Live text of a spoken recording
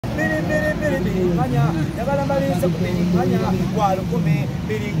biringanya njagala malise ku biringanya wa 10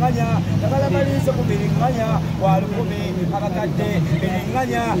 biringanya njagala malise ku biringanya wa 10 abakadde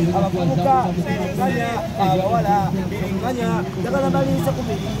biringanya abavubuka biringanya abawala biringanya njagala malise ku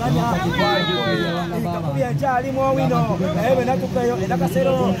biringanya wa 10 ikakubya kyalimu wino naye bwe natukayo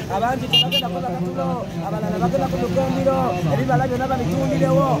enakasero abangi tebagenda kola katulo abalala bagenda kudukambiro ebibala byonna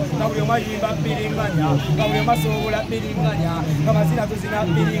babitundirewo nga buli omu ayimba biringanya nga buli omu asobola biringanya nga mazina tuzina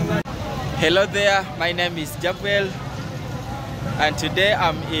biringanya. Hello there, my name is Jabwel and today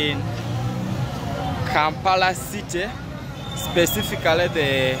I'm in Kampala city, specifically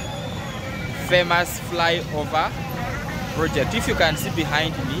the famous flyover project. If you can see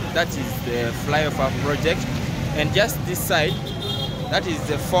behind me, that is the flyover project, and just this side, that is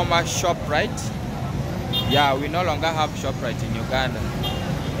the former ShopRite. Yeah, we no longer have ShopRite in Uganda.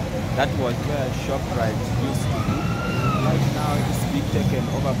 That was where ShopRite used to be. Right now it's being taken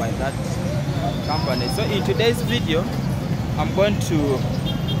over by that company. So in today's video, I'm going to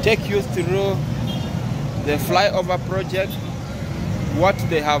take you through the flyover project, what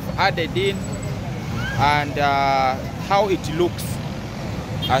they have added in, and how it looks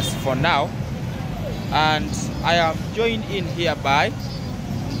as for now. And I am joined in here by...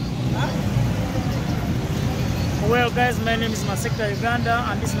 Well guys, my name is Kampala Uganda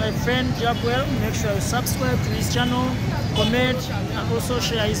and this is my friend Jabwel. Make sure you subscribe to his channel, comment and also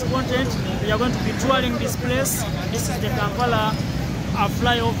share his content. We are going to be touring this place. This is the Kampala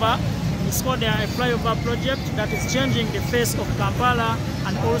flyover. It's called a flyover project that is changing the face of Kampala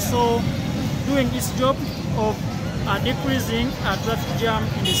and also doing its job of decreasing traffic jam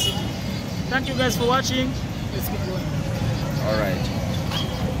in the city. Thank you guys for watching. Let's keep going. All right.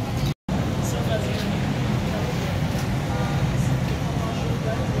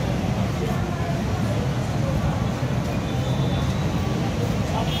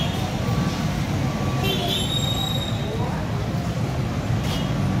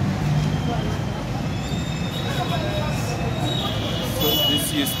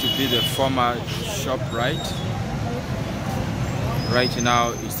 This used to be the former ShopRite. Right now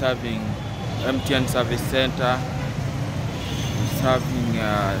it's having MTN Service Center, it's having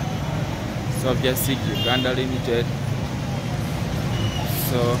Soviet Seed Uganda Limited.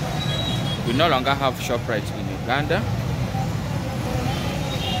 So we no longer have ShopRite in Uganda.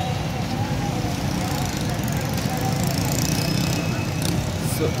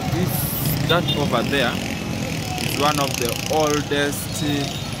 So that over there is one of the oldest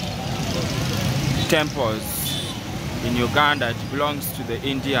temples in Uganda. It belongs to the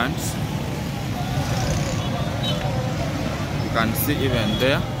Indians. You can see even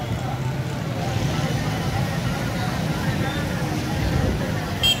there.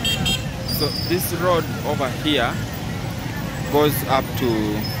 So this road over here goes up to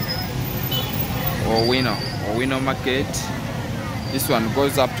Owino Market. This one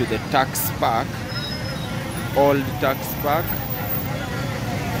goes up to the tax park, old tax park.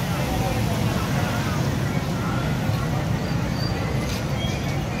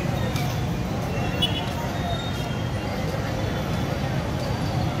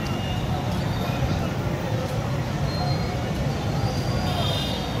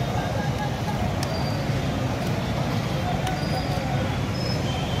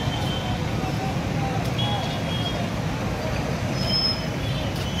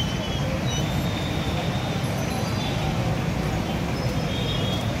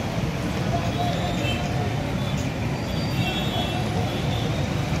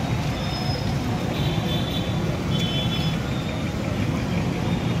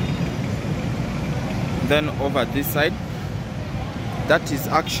 Then over this side, that is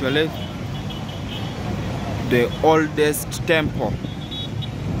actually the oldest temple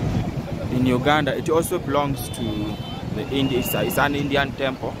in Uganda. It also belongs to the Indian. It's an Indian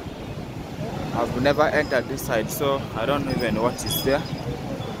temple. I've never entered this side, so I don't know even what is there.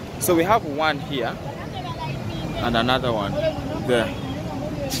 So we have one here and another one there.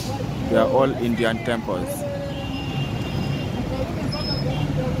 They are all Indian temples.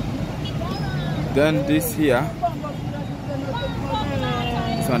 Then this here,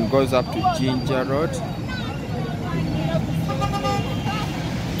 this one goes up to Ginger Road.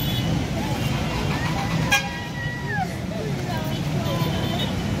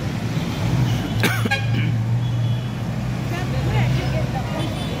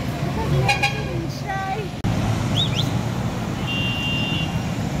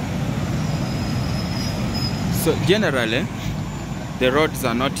 So generally, the roads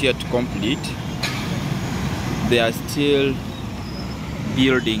are not yet complete. They are still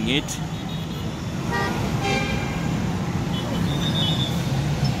building it.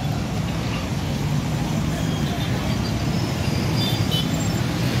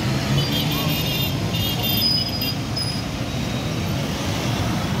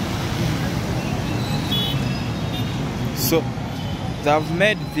 They've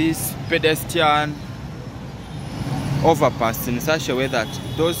made this pedestrian overpass in such a way that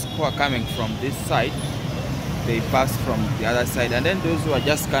those who are coming from this side, they pass from the other side, and then those who are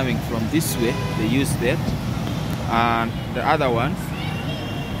just coming from this way, they use that, and the other ones,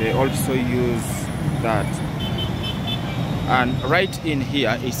 they also use that. And right in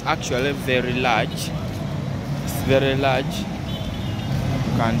here is actually very large. It's very large.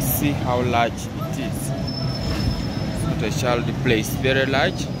 You can see how large it is. It's not a child place, very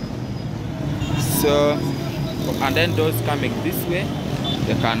large. So, and then those coming this way,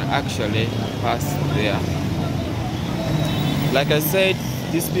 they can actually pass there. Like I said,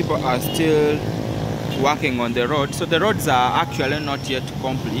 these people are still working on the road, so the roads are actually not yet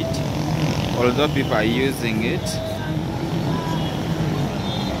complete, although people are using it.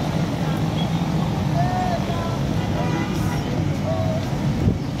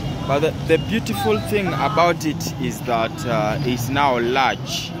 But the beautiful thing about it is that it's now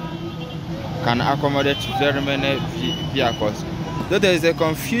large, can accommodate very many vehicles. Though there is a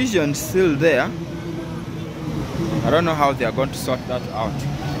confusion still there, I don't know how they are going to sort that out.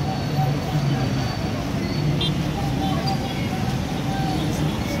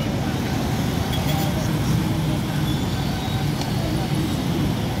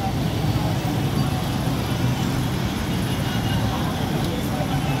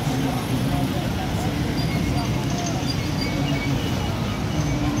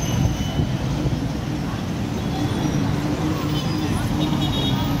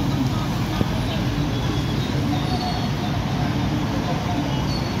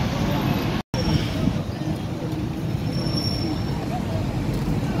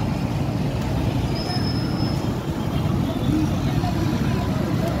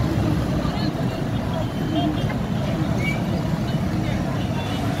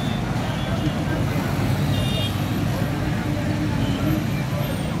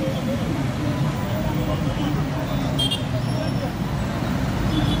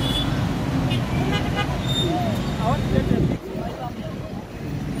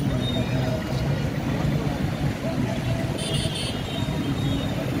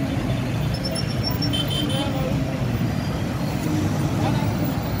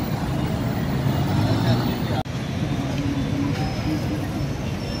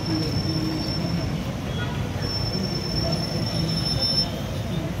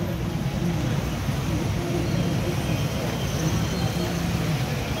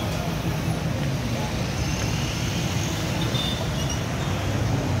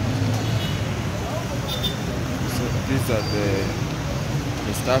 These are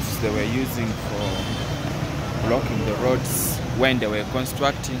the stuffs they were using for blocking the roads when they were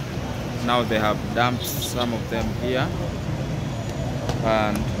constructing. Now they have dumped some of them here,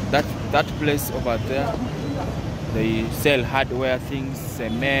 and that place over there, they sell hardware things,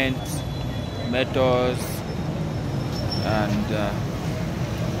 cement, metals, and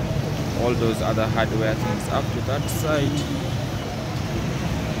all those other hardware things up to that side.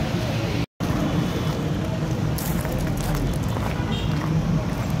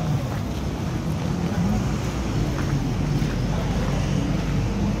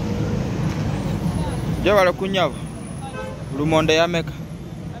 Jawala kunyava lumonde yameka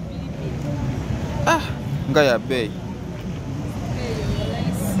nga ya bei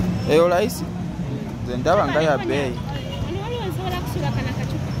eyo laisi nze ndaba nga ya bei.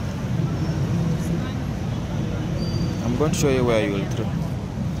 I'm going to show you where you will throw.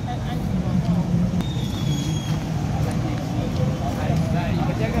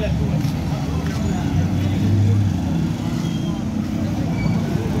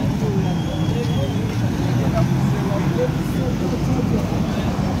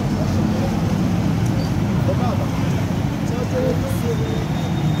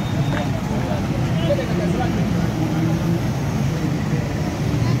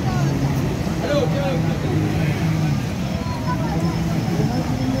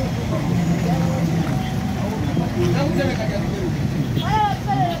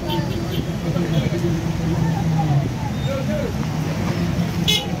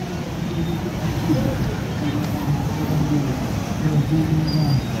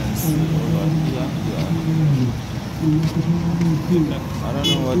 I don't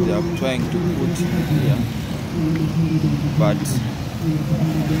know what they are trying to put here, but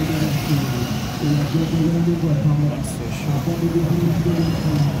I'm not so sure.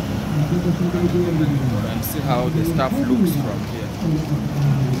 And see how the stuff looks from here.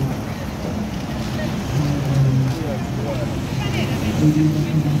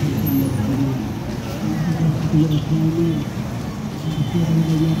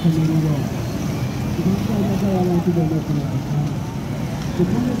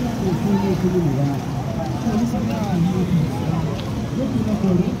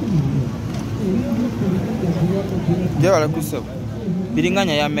 Jawala kusaba.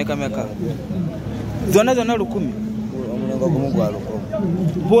 Biringanya ya meka. Zona 10. Omulengo gumu gwa 10.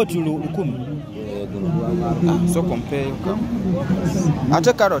 Boti 10. So compare.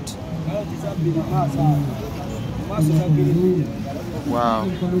 Ate carrot. Wow,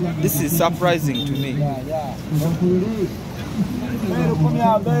 this is surprising to me.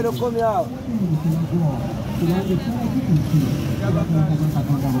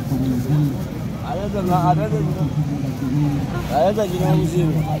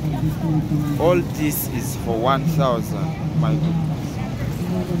 All this is for 1,000. My goodness.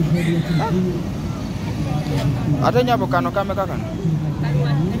 Atanya bokano kameka kana.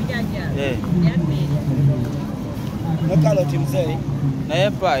 Eh. No carrot mzee. Na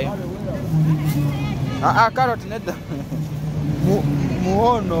yepai. Carrot nedda.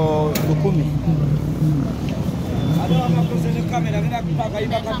 Muono 10.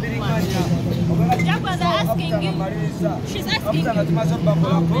 Jabwel's asking you. She's asking you.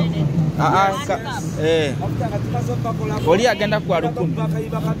 Oli agenda kwa 10.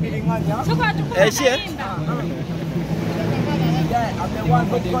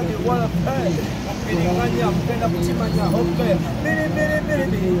 Biringanya mpenda kuchimanya okay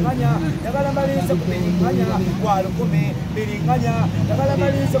biringanya yagala malize kubiringanya kwa 10 biringanya yagala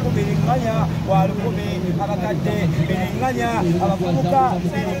malize kubiringanya kwa 10 abakadde biringanya abavubuka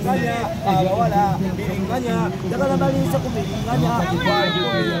biringanya abawala biringanya yagala malize kubiringanya kwa 10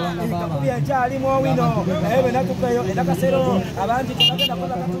 ikakubya cyali mu wino naye benatukayo endakasero abandi bagenda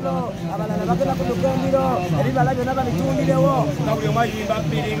kola katulo abalala bagenda kudukambiro ebibala byonna babitundirewo nga buli omayimba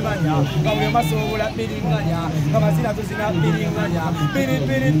biringanya nga buli omasobola biringanya kamazina tuzina biringanya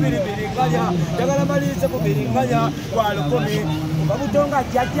biringanya jagala malize ku biringanya kwa 10 babutonga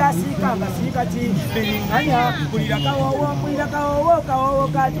jajja sikanga sikati biringanya kulira kawowo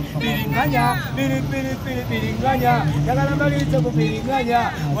kati biringanya biringanya jagala malize ku biringanya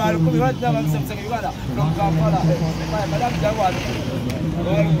kwa 10 watu bamusamsa Uganda from Kampala madam jagwa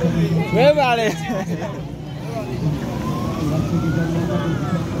Webale.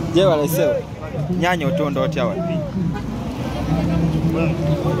 Jewale sewa. Nyanya otondo otya wapi?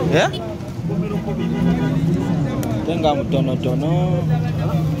 Tenga mutono.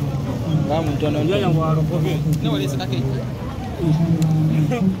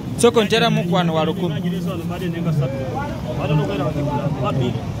 Soko ntera mukwano wa 10.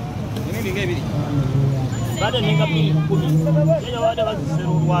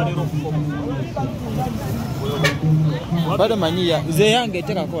 Bado manyia ze yange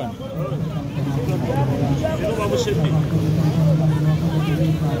teka kwa.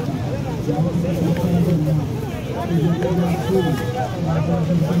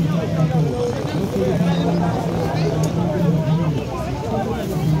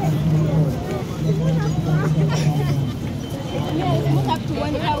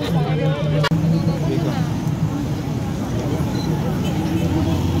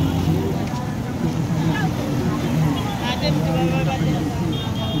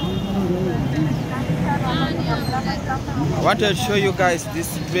 I wanted to show you guys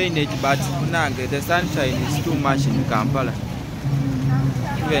this drainage, but the sunshine is too much in Kampala.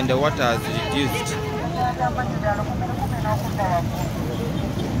 Even the water has reduced.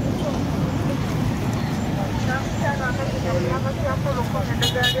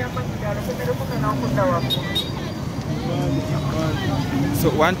 So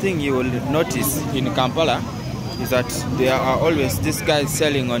one thing you will notice in Kampala is that there are always these guys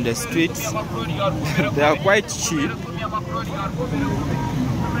selling on the streets. They are quite cheap.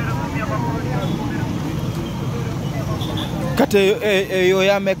 Kate yo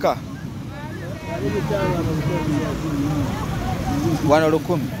ya meka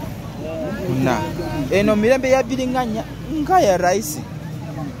 110 na eno mirembe ya biringanya nga ya raisi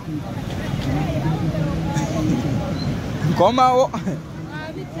komawo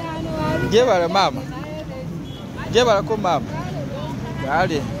jebala mama jebala ko mama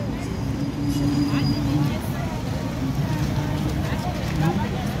yale.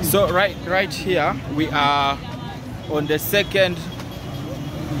 So right here we are on the second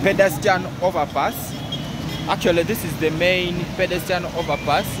pedestrian overpass. Actually this is the main pedestrian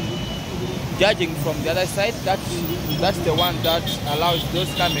overpass. Judging from the other side, that's the one that allows those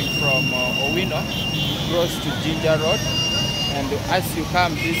coming from Owino cross to Ginger Road, and as you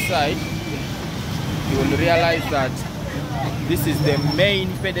come this side you will realize that this is the main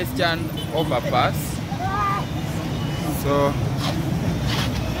pedestrian overpass. So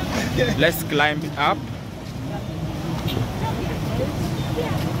let's climb up.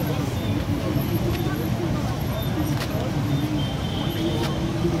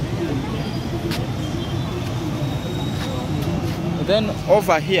 then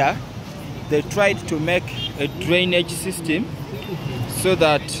over here they tried to make a drainage system so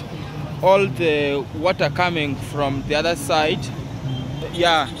that all the water coming from the other side,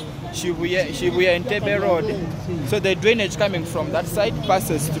 Shibuya Entebbe Road, so the drainage coming from that side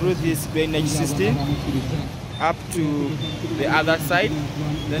passes through this drainage system up to the other side,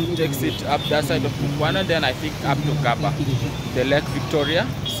 then takes it up that side of Mukwana, then I think up to Kapa, the Lake Victoria.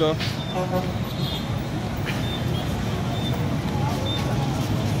 So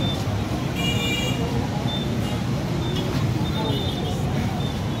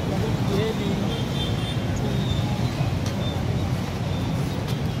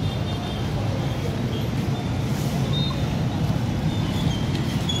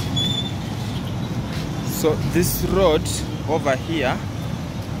this road over here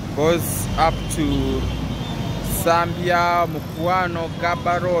goes up to Zambia, Mukwano,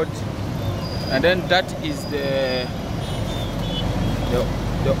 Gaba Road, and then that is the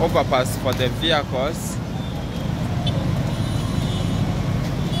overpass for the vehicles.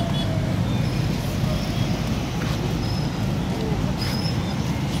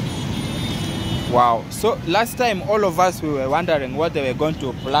 Wow, so last time all of us we were wondering what they were going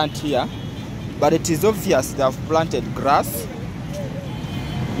to plant here, but it is obvious they have planted grass.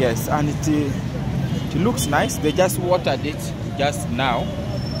 Yes, and it looks nice. They just watered it just now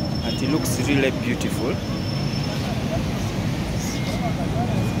and it looks really beautiful.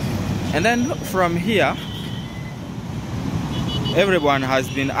 And then from here, everyone has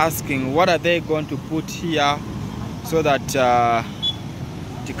been asking what are they going to put here so that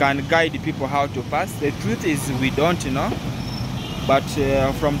it can guide people how to pass. The truth is we don't know, but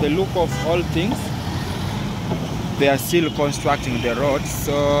from the look of all things, they are still constructing the road,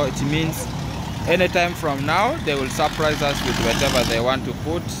 so it means anytime from now they will surprise us with whatever they want to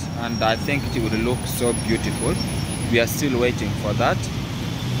put, and I think it will look so beautiful. We are still waiting for that.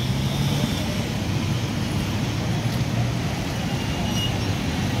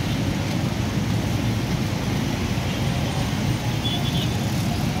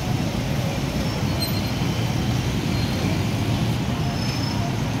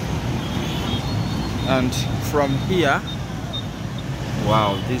 And from here,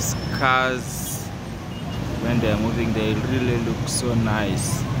 wow, these cars, when they're moving, they really look so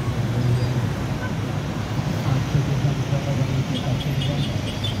nice.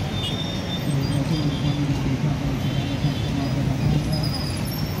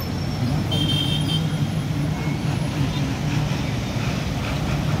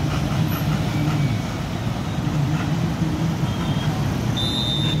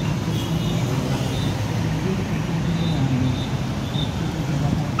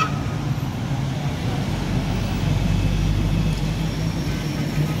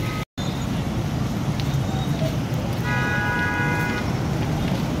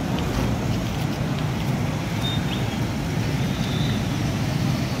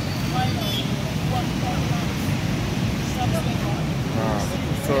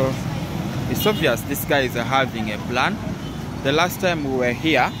 So it's obvious this guy is having a plan. The last time we were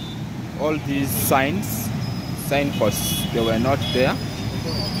here, all these signposts, they were not there,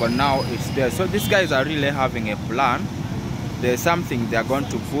 but now it's there. So these guys are really having a plan. There's something they are going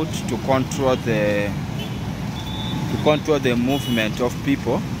to put to control the movement of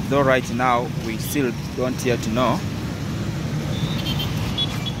people, though right now we still don't yet know.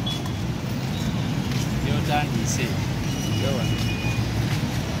 You're done, he said.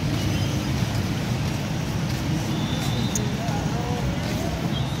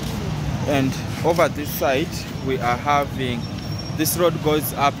 And over this side we are having, this road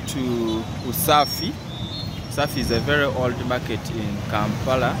goes up to Usafi. Usafi is a very old market in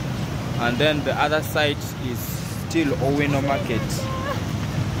Kampala, and then the other side is still Owino market.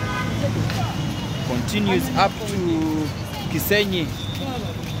 Continues up to Kisenyi.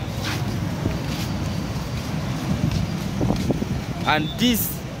 And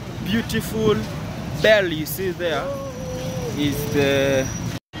this beautiful bell you see there is the...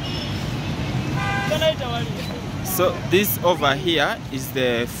 So this over here is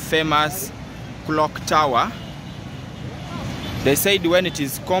the famous clock tower. They said when it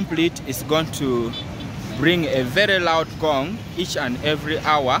is complete, it's going to bring a very loud gong each and every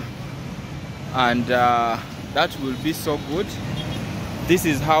hour, and that will be so good. This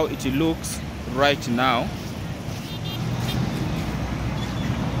is how it looks right now.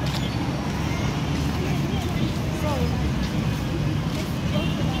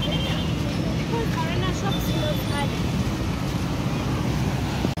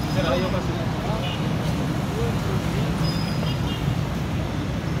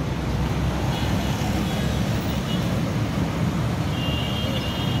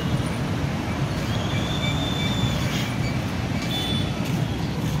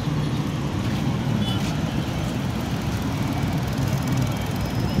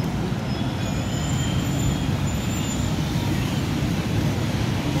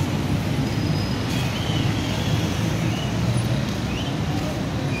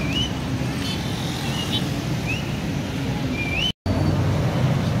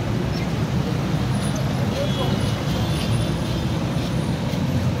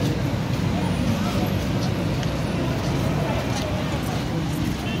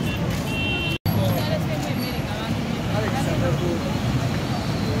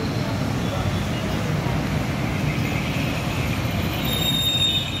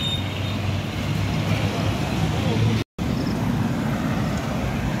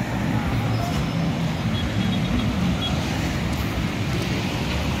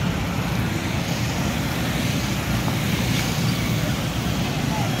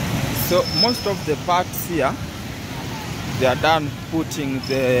 So most of the parts here, they are done putting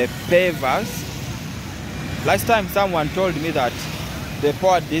the pavers. Last time someone told me that they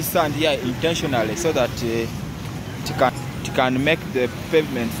poured this sand here intentionally so that it can make the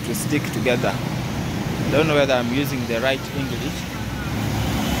pavements to stick together. I don't know whether I'm using the right English.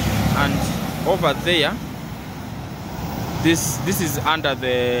 And over there, this is under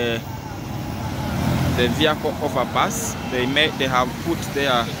the vehicle overpass. They have put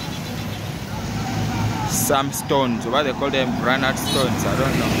there some stones, what they call them, granite stones, I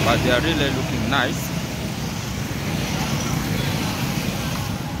don't know, but they are really looking nice.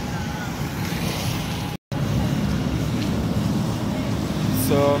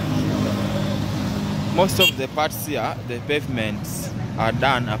 So most of the parts here, the pavements are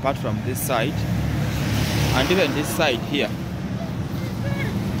done apart from this side, and even this side here.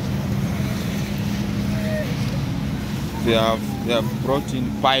 They have brought in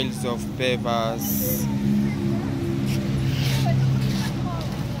piles of pavers.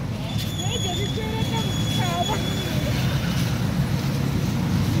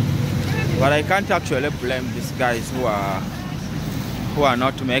 But I can't actually blame these guys who are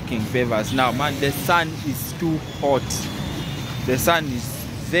not making pavers now. Man, the sun is too hot. The sun is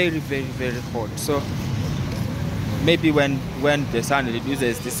very, very, very hot. So maybe when the sun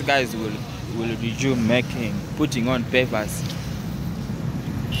reduces, these guys will resume putting on pavers.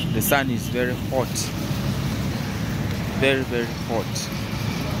 The sun is very hot. Very, very hot.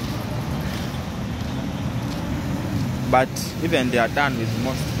 But even they are done with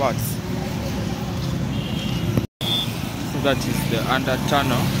most parts. So that is the under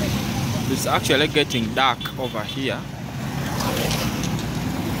tunnel. It's actually getting dark over here.